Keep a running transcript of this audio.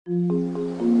Hello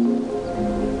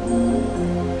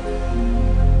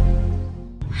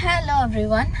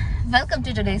everyone, welcome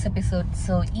to today's episode.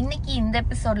 So இன்னைக்கு இந்த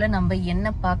எபிசோட்ல நம்ம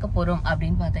என்ன பார்க்க போறோம்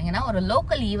அப்படின்னு பார்த்தீங்கன்னா ஒரு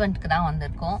லோக்கல் ஈவெண்ட்க்கு தான்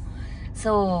வந்திருக்கோம்.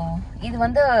 ஸோ இது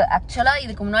வந்து ஆக்சுவலா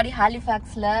இதுக்கு முன்னாடி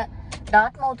ஹாலிஃபேக்ஸ்ல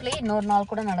டார்ட்மவுத்லயே இன்னொரு நாள்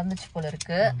கூட நடந்துச்சு போல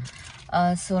இருக்கு.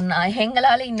 ஸோ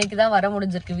எங்களால இன்னைக்கு தான் வர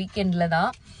முடிஞ்சிருக்கு, வீக்கெண்ட்ல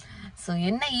தான். ஸோ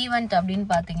என்ன ஈவெண்ட் அப்படின்னு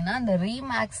பார்த்தீங்கன்னா இந்த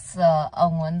ரீமேக்ஸ்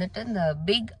அவங்க வந்துட்டு இந்த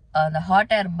பிக் அந்த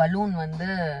ஹாட் ஏர் பலூன் வந்து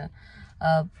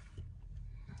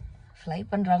ஃப்ளை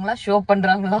பண்றாங்களா, ஷோ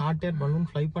பண்றாங்களா? ஹாட் ஏர் பலூன்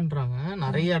ஃப்ளை பண்றாங்க.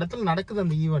 நிறைய இடத்துல நடக்குது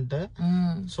அந்த ஈவெண்ட்.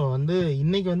 சோ வந்து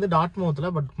இன்னைக்கு வந்து டார்ட்மவுத்ல,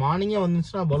 பட் மார்னிங்கே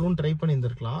வந்துச்சுன்னா பலூன் ட்ரை பண்ணி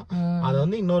இருந்திருக்கலாம். அது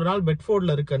வந்து இன்னொரு நாள்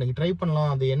பெட்ஃபோர்ட்ல இருக்கு, அன்னைக்கு ட்ரை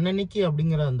பண்ணலாம். அது என்னன்னைக்கு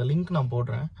அப்படிங்கிற அந்த லிங்க் நான்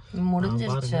போடுறேன்.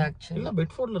 முடிஞ்சிருச்சு ஆக்சுவலி. இல்ல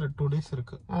பெட்ஃபோர்ட்ல 2 days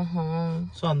இருக்கு.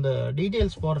 சோ அந்த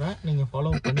டீடைல்ஸ் போடுறேன், நீங்க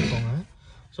ஃபாலோ பண்ணிக்கோங்க.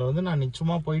 சோ வந்து நான்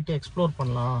சும்மா போயிட்டு எக்ஸ்ப்ளோர்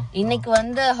பண்ணலாம். இன்னைக்கு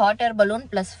வந்து hot air balloon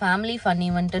plus family fun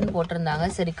ஈவெண்ட்னு போட்டிருந்தாங்க.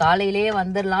 சரி காலையிலேயே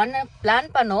வந்துடலான்னு பிளான்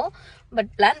பண்ணோம்,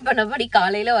 பட் பிளான் பண்ணபடி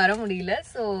காலையில வர முடியல.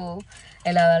 ஸோ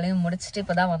எல்லா வேலையும் முடிச்சுட்டு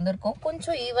இப்போதான் வந்திருக்கோம்.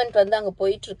 கொஞ்சம் ஈவெண்ட் வந்து அங்கே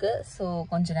போயிட்டு இருக்கு. ஸோ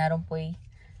கொஞ்ச நேரம் போய்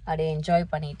அப்படியே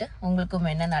என்ஜாய் பண்ணிட்டு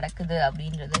உங்களுக்கும் என்ன நடக்குது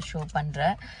அப்படின்றத ஷோ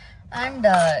பண்றேன். அண்ட்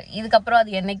இதுக்கப்புறம்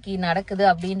அது என்னைக்கு நடக்குது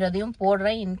அப்படின்றதையும்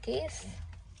போடுறேன். இன்கேஸ்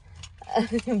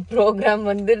ப்ரோக்ராம்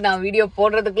வந்து நான் வீடியோ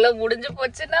போடுறதுக்குள்ள முடிஞ்சு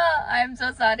போச்சுன்னா I am so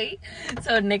sorry.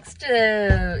 So next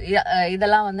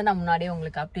இதெல்லாம் வந்து நான் முன்னாடியே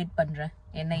உங்களுக்கு அப்டேட் பண்றேன்,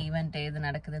 என்ன ஈவெண்ட் எது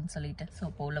நடக்குதுன்னு சொல்லிட்டு. ஸோ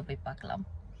போல போய் பார்க்கலாம்.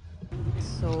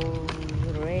 So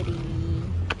ready.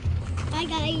 Hi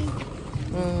guys.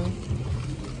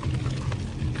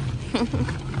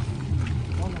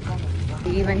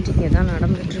 Event இங்கே தான்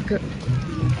நடந்துட்டு இருக்கு.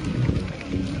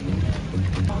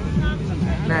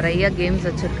 நிறைய கேம்ஸ்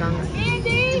வச்சிருக்காங்க.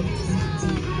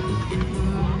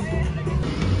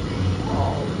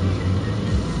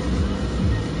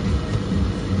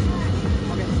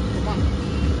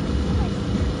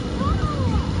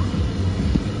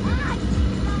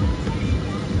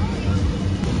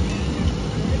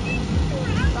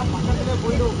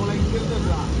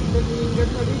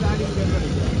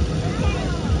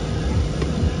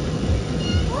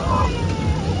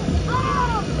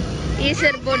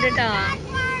 ஈஸ்வர் போட்டுட்டா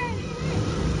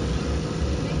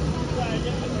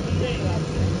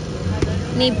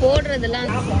நீ போடுறதெல்லாம்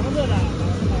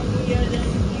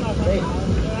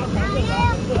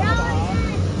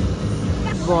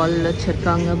பால்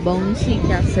வச்சிருக்காங்க, பவுன்சி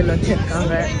கேசல்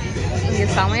வச்சிருக்காங்க. இங்க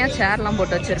செமையா சேர்லாம்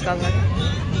போட்டு வச்சிருக்காங்க.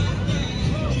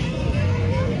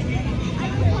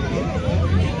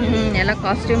 எல்லாம்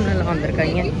காஸ்டியூம்ல எல்லாம்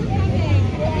வந்திருக்காங்க.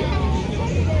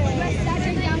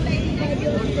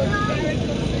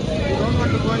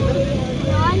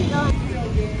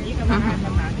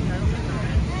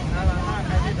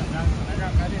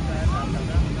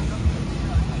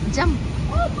 ஜம்ப்.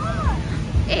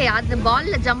 ஏய் அந்த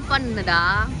பால்ல ஜம்ப் பண்ணுடா.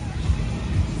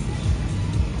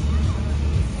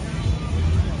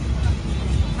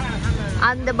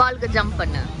 அந்த பாலுக்கு ஜம்ப்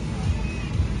பண்ணு.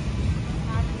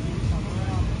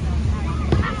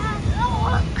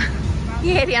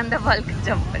 ஏறி அந்த பாலுக்கு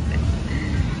ஜம்ப் பண்ணு.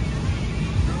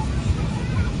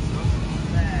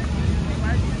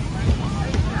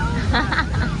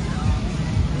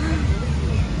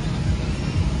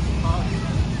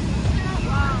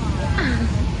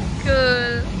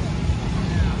 Cool.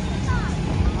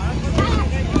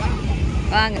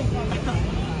 வாங்க.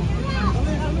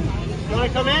 You want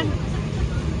to come in?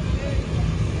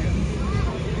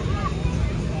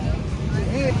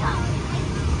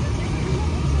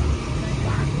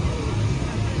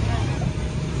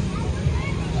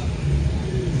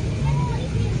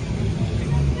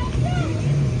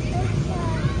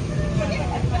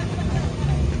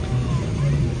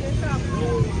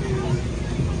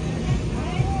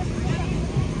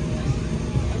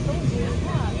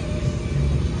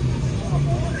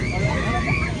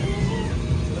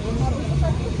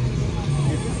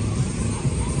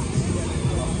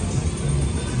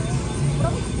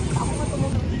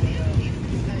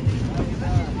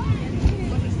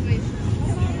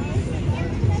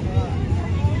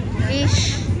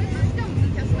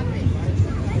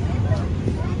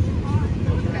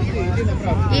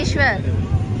 Ishwar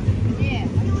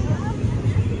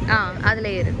அதுல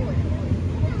ஏறு.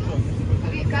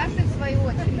 Каждый в свою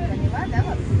очередь, поняла, да?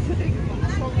 Вот смотри, как он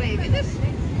нашел way, видишь?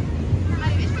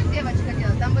 Смотри, видишь, как девочка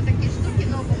делает? Там вот такие штуки,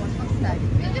 ногу можно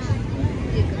вставить, видишь?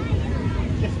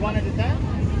 Just one at a time?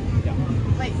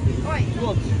 Like, ой.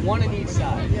 Well, one on each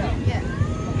side. Yeah.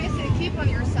 Okay, so you keep on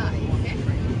your side, okay?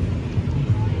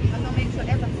 Потом make sure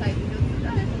этот side идет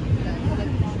сюда. Да, сюда.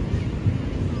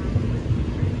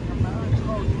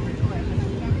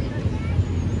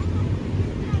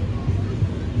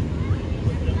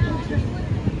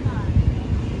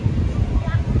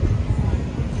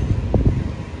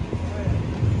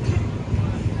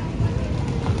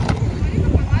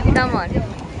 Come on.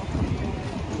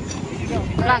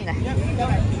 வாங்க.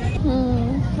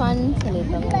 Fun.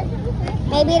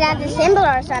 Maybe that's a symbol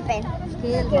or something.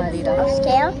 Scale மாதிரிடா.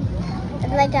 Scale?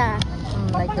 It's like a.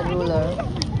 Like a ruler.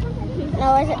 No,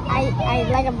 I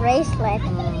like a bracelet.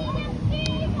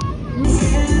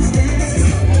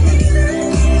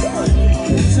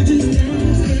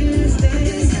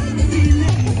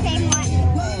 Same one.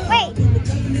 Wait.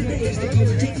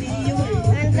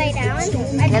 Upside down.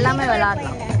 எல்லாமே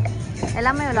விளையாடலாம்.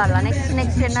 எல்லாமே விளையாடலாம்.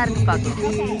 Next என்ன இருக்கு பார்க்கலாம்.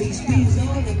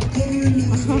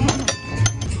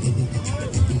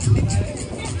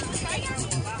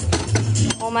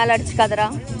 ஓ மேல அடிச்சுக்காதடா.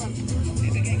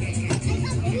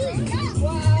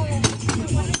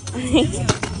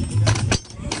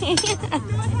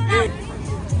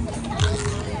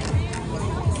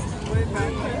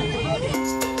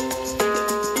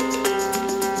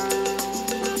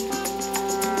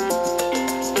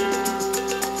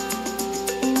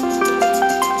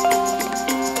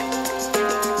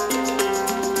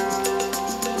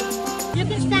 You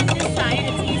can stand this side,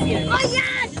 it's easier. Oh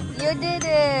yes! You did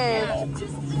it.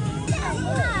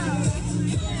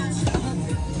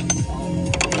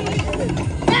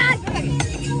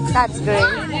 That's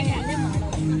great.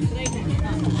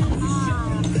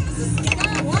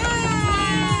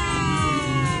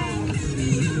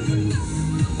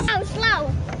 Oh, slow.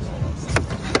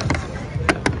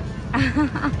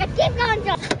 Keep going,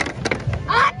 Joe.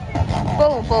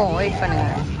 போவோம் wait பண்ணுங்க.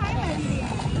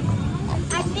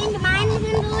 I think mine is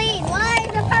in the lead. Why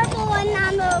is the purple one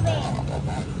not moving?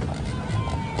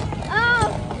 Oh,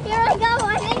 here we go.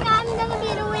 I think I'm gonna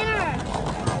be the winner.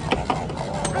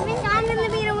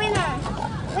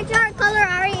 Which color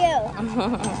are you?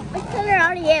 Which color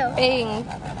are you? Pink.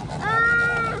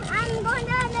 I'm going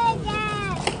to make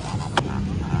it.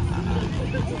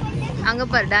 அங்க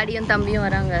பாரு டாடியும் தம்பியும்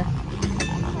வராங்க.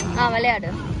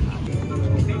 விளையாடு.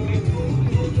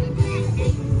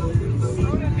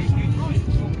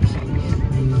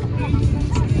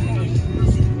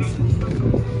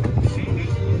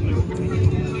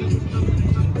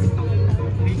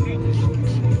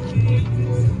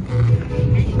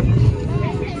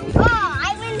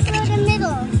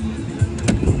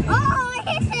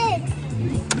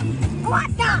 What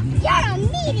the? You're a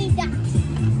meaty duck.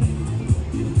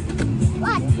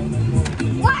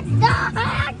 What the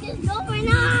heck is going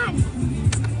on?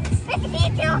 It's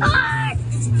hit too hard.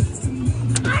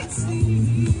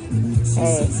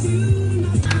 Hey.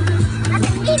 That's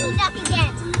a meaty duck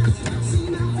again.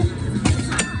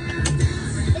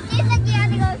 It seems like you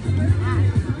have to go super fast.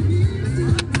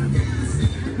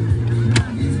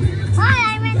 Oh,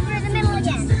 I went through the middle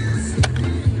again.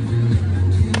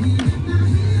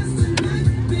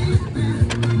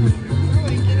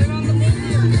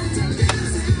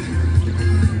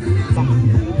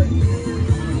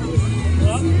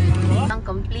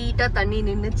 கம்ப்ளீட்டா தண்ணி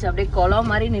நின்னுச்சு, அப்படியே குளம்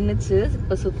மாதிரி நின்னுச்சு.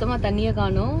 இப்ப சுத்தமா தண்ணியை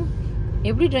காணோம்.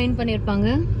 எப்படி ட்ரெயின் பண்ணிருப்பாங்க?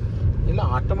 இல்ல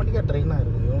ஆட்டோமேட்டிக்கா ட்ரெயின்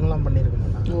ஆயிருக்கும். இவங்கலாம் பண்ணிருக்க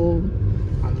மாட்டாங்க. ஓ,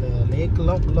 அந்த லேக்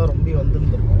எல்லாம் ஃபுல்லா ரொம்ப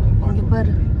வந்திருந்திருக்கும். இங்க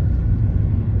பாரு,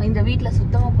 இந்த வீட்ல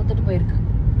சுத்தமா புத்துட்டு போயிருக்கு.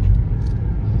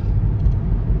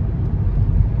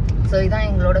 சோ இதான்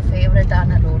எங்களோட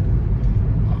ஃபேவரட்டான ரோட்.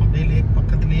 அப்படியே லேக்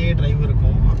பக்கத்துலயே டிரைவ்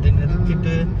இருக்கும். அப்படியே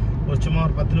நிறுத்திட்டு ஒரு சும்மா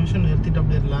ஒரு 10 நிமிஷம் நிறுத்திட்டு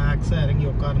அப்படியே ரிலாக்ஸா இறங்கி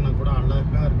உட்காருனா கூட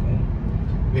அழகா இருக்கும்.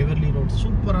 வேவர்லி ரோட்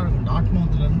சூப்பரா இருக்கும்.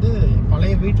 டாட்மவுத்ல இருந்து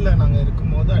பழைய வீட்டுல நாங்க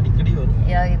இருக்கும்போது அடிக்கடி வருவோம்.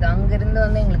 இது அங்க இருந்து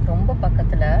வந்து எங்களுக்கு ரொம்ப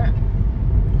பக்கத்துல.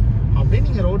 அப்படியே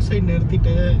நீங்க ரோட் சைடு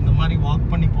நிறுத்திட்டு இந்த மாதிரி வாக்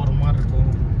பண்ணி போற மாதிரி இருக்கும்.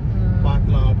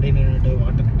 பார்க்கலாம் அப்படியே நின்றுட்டு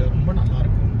வாட்டர் கிட்ட ரொம்ப நல்லா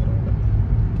இருக்கும் இந்த ரோடு.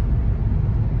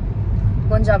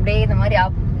 கொஞ்சம் அப்படியே இந்த மாதிரி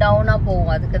அப் டவுனா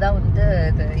போவோம். அதுக்கு தான் வந்து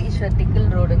இது ஈஸ்வர்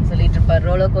டிக்கிள் ரோடுன்னு சொல்லிட்டு இருப்பாரு.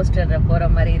 ரோலர் கோஸ்டர் போற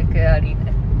மாதிரி இருக்கு அப்படின்னு.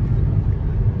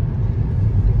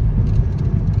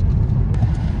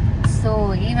 ஸோ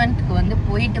ஈவெண்ட்க்கு வந்து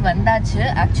போயிட்டு வந்தாச்சு.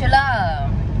 ஆக்சுவலா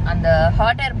அந்த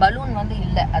ஹாட் ஏர் பலூன் வந்து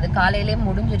இல்லை, அது காலையிலே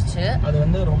முடிஞ்சிருச்சு. அது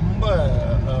வந்து ரொம்ப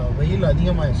வெயில்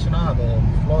அதிகமாயிடுச்சுன்னா அது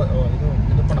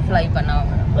இது பண்ண ஃப்ளை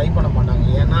பண்ண மாட்டாங்க.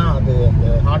 ஏன்னா அது அந்த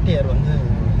ஹாட் ஏர் வந்து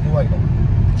இதுவாயிடும்.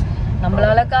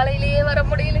 நம்மளால காலையிலேயே வர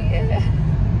முடியலையே.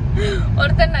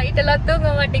 ஒருத்தர் நைட் எல்லாம் தூங்க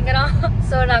மாட்டேங்கிறான்.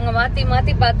 ஸோ நாங்கள் மாற்றி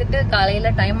மாற்றி பார்த்துட்டு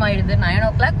காலையில் டைம் ஆயிடுது. 9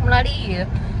 o'clock முன்னாடி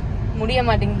முடிய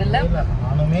மாட்டேங்குது. இல்லை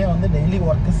நானுமே வந்து டெய்லி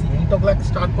ஒர்க் 8 o'clock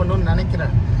ஸ்டார்ட் பண்ணணும்னு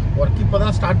நினைக்கிறேன். ஒர்க் இப்போ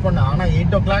தான் ஸ்டார்ட் பண்ணேன். ஆனால்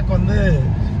 8 o'clock வந்து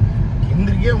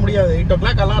எந்திரிக்கவே முடியாது. 8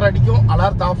 o'clock அலாரம் அடிக்கும்,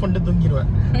 அலாரத்தை ஆஃப் பண்ணிட்டு தூங்கிடுவேன்.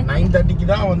 9:30க்கு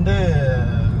தான் வந்து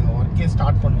ஒர்க்கே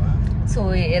ஸ்டார்ட் பண்ணுவேன். ஸோ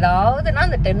ஏதாவதுனா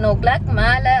அந்த 10 o'clock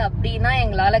மேலே அப்படின்னா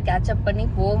எங்களால் கேட்சப் பண்ணி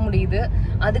போக முடியுது.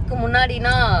 அதுக்கு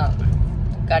முன்னாடினா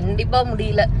கண்டிப்பாக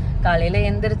முடியல. காலையில்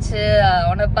எந்திரிச்சு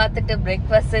அவனை பார்த்துட்டு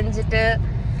பிரேக்ஃபாஸ்ட் செஞ்சுட்டு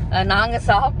நாங்க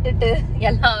சாப்பிட்டுட்டு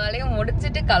எல்லா வேலையும்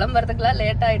முடிச்சுட்டு கிளம்புறதுக்குலாம்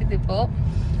லேட் ஆயிடுது இப்போ.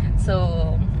 ஸோ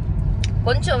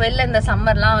கொஞ்சம் வெளில இந்த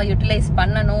சம்மர்லாம் யூட்டிலைஸ்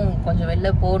பண்ணணும், கொஞ்சம் வெளில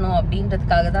போகணும்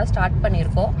அப்படின்றதுக்காக தான் ஸ்டார்ட்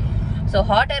பண்ணியிருக்கோம். ஸோ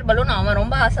ஹாட் ஏர் பலூன் அவன்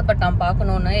ரொம்ப ஆசைப்பட்டான்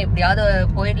பார்க்கணுன்னு, எப்படியாவது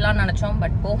போயிடலாம்னு நினைச்சோம்,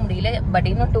 பட் போக முடியல. பட்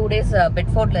இன்னும் 2 days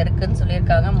பெட்ஃபோர்ட்ல இருக்குன்னு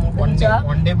சொல்லியிருக்காங்க. முடிஞ்சா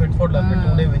 1 day பெட்ஃபோர்ட்ல இருக்கு,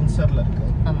 2 day வின்சர்ல இருக்கு.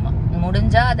 ஆமா,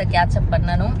 முடிஞ்சா அதை கேட்சப்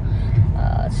பண்ணணும்.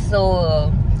 ஸோ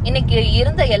இன்னைக்கு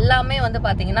இருந்த எல்லாமே வந்து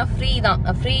பாத்தீங்கன்னா ஃப்ரீ தான்,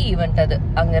 ஃப்ரீ ஈவெண்ட் அது.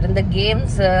 அங்க இருந்த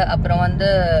கேம்ஸ், அப்புறம் வந்து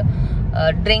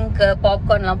ட்ரிங்க்,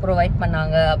 பாப்கார்ன்லாம் ப்ரொவைட்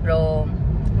பண்ணாங்க. அப்புறம்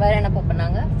வேற என்னப்பா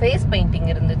பண்ணாங்க, ஃபேஸ் பெயிண்டிங்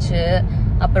இருந்துச்சு,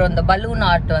 அப்புறம் இந்த பலூன்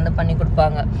ஆர்ட் வந்து பண்ணி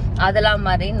கொடுப்பாங்க, அதெல்லாம்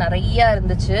மாதிரி நிறைய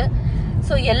இருந்துச்சு.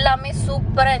 ஸோ எல்லாமே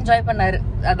சூப்பரா என்ஜாய் பண்ணாரு.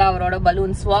 அதான் அவரோட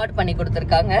பலூன் ஸ்வாட் பண்ணி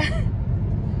கொடுத்துருக்காங்க.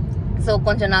 ஸோ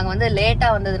கொஞ்சம் நாங்கள் வந்து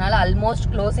லேட்டாக வந்ததுனால ஆல்மோஸ்ட்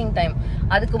க்ளோசிங் டைம்.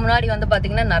 அதுக்கு முன்னாடி வந்து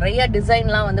பார்த்தீங்கன்னா நிறைய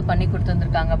டிசைன்லாம் வந்து பண்ணி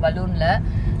கொடுத்துருந்துருக்காங்க பலூனில்.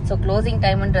 ஸோ க்ளோசிங்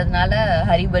டைம்ன்றதுனால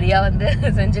ஹரிபரியாக வந்து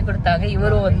செஞ்சு கொடுத்தாங்க.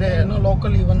 இவரும் வந்து இன்னும்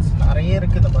லோக்கல் ஈவெண்ட்ஸ் நிறைய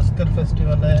இருக்குது. பஸ்கர்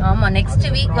ஃபெஸ்டிவல், ஆமாம், நெக்ஸ்ட்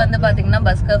வீக் வந்து பார்த்தீங்கன்னா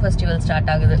பஸ்கர் ஃபெஸ்டிவல்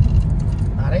ஸ்டார்ட் ஆகுது.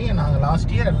 நிறைய நாங்கள்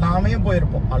லாஸ்ட் இயர் எல்லாமே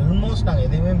போயிருப்போம், ஆல்மோஸ்ட் நாங்கள்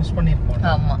எதையுமே மிஸ் பண்ணியிருப்போம்.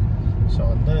 ஆமாம், ஸோ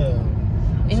வந்து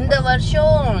இந்த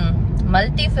வருஷம்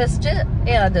மல்டி ஃபெஸ்ட்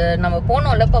அது நம்ம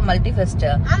போனோம்ல. இப்போ மல்டி ஃபெஸ்ட்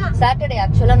சாட்டர்டே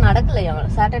ஆக்சுவலா நடக்கலையா,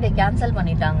 சாட்டர்டே கேன்சல்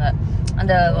பண்ணிட்டாங்க.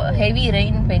 அந்த ஹெவி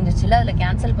ரெயின் பெஞ்சிச்சுல, அதுல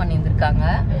கேன்சல் பண்ணியிருந்திருக்காங்க.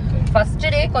 ஃபர்ஸ்ட்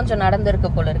டே கொஞ்சம்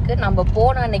நடந்திருக்கு போல இருக்கு. நம்ம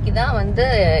போன அன்னைக்கு தான் வந்து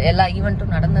எல்லா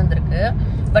ஈவெண்ட்டும் நடந்திருக்கு.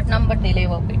 பட் நம்ம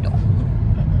டிலேவா போயிட்டோம்.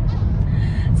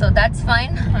 So that's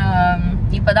fine.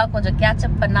 இப்போதான் கொஞ்சம்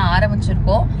கேட்சப் பண்ண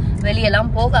ஆரம்பிச்சிருக்கோம்,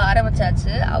 வெளியெல்லாம் போக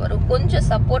ஆரம்பிச்சாச்சு. அவரு கொஞ்சம்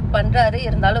சப்போர்ட் பண்றாரு,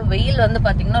 இருந்தாலும் வெயில் வந்து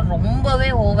பாத்தீங்கன்னா ரொம்பவே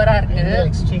ஓவரா இருக்கு.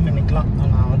 எக்ஸ்ட்ரீம் நிக்கலாம்.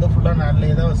 நான் வந்து ஃபுல்லா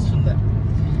நாள்லயே தான் வச்சிருந்தேன்.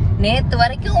 நேத்து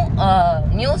வரைக்கும்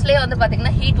நியூஸ்லயே வந்து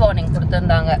பாத்தீங்கன்னா ஹீட் வார்னிங்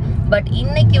கொடுத்திருந்தாங்க. பட்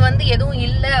இன்னைக்கு வந்து எதுவும்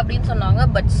இல்ல அப்படின்னு சொன்னாங்க.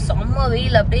 பட் செம்ம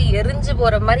வெயில், அப்படியே எரிஞ்சு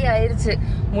போற மாதிரி ஆயிடுச்சு.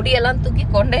 முடியெல்லாம் தூக்கி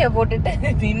கொண்டைய போட்டுட்டு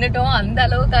தின்னுட்டோம், அந்த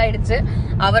அளவுக்கு ஆயிடுச்சு.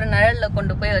 அவர் நிழல்ல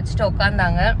கொண்டு போய் வச்சுட்டு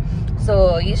உட்காந்தாங்க. ஸோ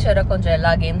ஈஸ்வரை கொஞ்சம்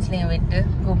எல்லா கேம்ஸ்லயும் விட்டு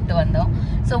கூப்பிட்டு வந்தோம்.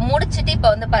 ஸோ முடிச்சுட்டு இப்போ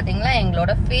வந்து பாத்தீங்கன்னா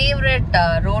எங்களோட ஃபேவரட்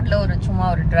ரோட்ல சும்மா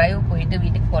ஒரு டிரைவ் போயிட்டு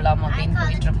வீட்டுக்கு போகலாம் அப்படின்னு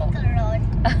போயிட்டு இருக்கோம்.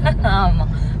 ஆமா,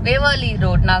 வேவாலி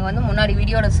ரோட். நாங்க வந்து முன்னாடி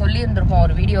வீடியோல சொல்லி இருந்திருப்போம்,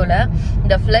 ஒரு வீடியோல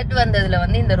இந்த ஃப்ளட் வந்ததுல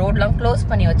வந்து இந்த ரோட்லாம் க்ளோஸ்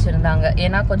பண்ணி வச்சிருந்தாங்க.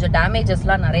 ஏன்னா கொஞ்சம்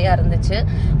டேமேஜஸ்லாம் நிறைய இருந்துச்சு.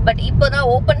 பட் இப்போதான்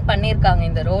ஓபன் பண்ணிருக்காங்க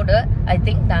இந்த ரோடு. ஐ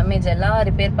திங்க் டேமேஜ் எல்லாம்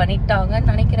ரிப்பேர்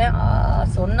பண்ணிட்டாங்கன்னு நினைக்கிறேன்.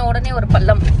 சொன்ன உடனே ஒரு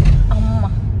பள்ளம். அம்மா.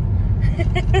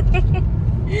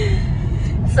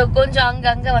 ஸோ கொஞ்சம்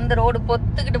அங்கங்க வந்து ரோடு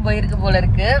பொத்துக்கிட்டு போயிருக்கு போல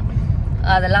இருக்கு.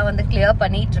 அதெல்லாம் வந்து கிளியர்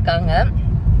பண்ணிட்டு இருக்காங்க.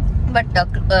 பட்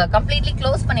கம்ப்ளீட்லி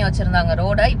க்ளோஸ் பண்ணி வச்சிருந்தாங்க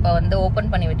ரோட, இப்போ வந்து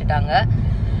ஓப்பன் பண்ணி விட்டுட்டாங்க.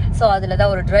 ஸோ அதில்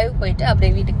தான் ஒரு டிரைவ் போயிட்டு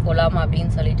அப்படியே வீட்டுக்கு போகலாம்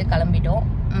அப்படின்னு சொல்லிட்டு கிளம்பிட்டோம்.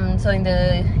 ஸோ இந்த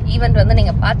ஈவெண்ட் வந்து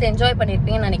நீங்கள் பார்த்து என்ஜாய்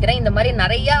பண்ணியிருப்பீங்கன்னு நினைக்கிறேன். இந்த மாதிரி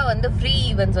நிறையா வந்து ஃப்ரீ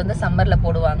ஈவெண்ட்ஸ் வந்து சம்மரில்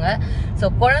போடுவாங்க. ஸோ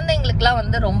குழந்தைங்களுக்குலாம்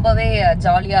வந்து ரொம்பவே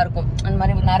ஜாலியாக இருக்கும். அந்த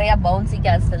மாதிரி நிறையா பவுன்சி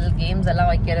கேசல் கேம்ஸ்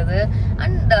எல்லாம் வைக்கிறது.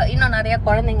 அண்ட் இன்னும் நிறையா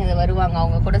குழந்தைங்க வருவாங்க,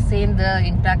 அவங்க கூட சேர்ந்து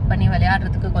இன்ட்ராக்ட் பண்ணி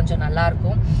விளையாடுறதுக்கு கொஞ்சம்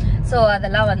நல்லாயிருக்கும். ஸோ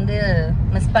அதெல்லாம் வந்து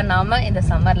மிஸ் பண்ணாமல் இந்த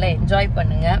சம்மரில் என்ஜாய்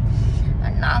பண்ணுங்கள்.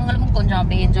 நாங்களும் கொஞ்சம்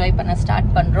அப்படியே என்ஜாய் பண்ண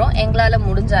ஸ்டார்ட் பண்ணுறோம். எங்களால்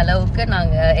முடிஞ்ச அளவுக்கு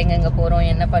நாங்கள் எங்கெங்கே போகிறோம்,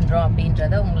 என்ன பண்ணுறோம்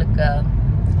அப்படின்றத உங்களுக்கு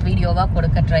வீடியோவாக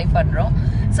கொடுக்க ட்ரை பண்ணுறோம்.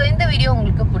 ஸோ இந்த வீடியோ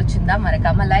உங்களுக்கு பிடிச்சிருந்தா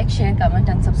மறக்காம like, share,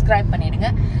 comment and subscribe பண்ணிடுங்க.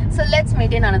 So let's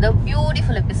meet in another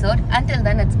beautiful episode. Until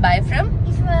then, it's bye from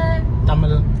Israel.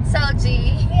 Tamil Saji.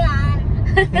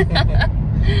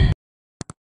 Yeah.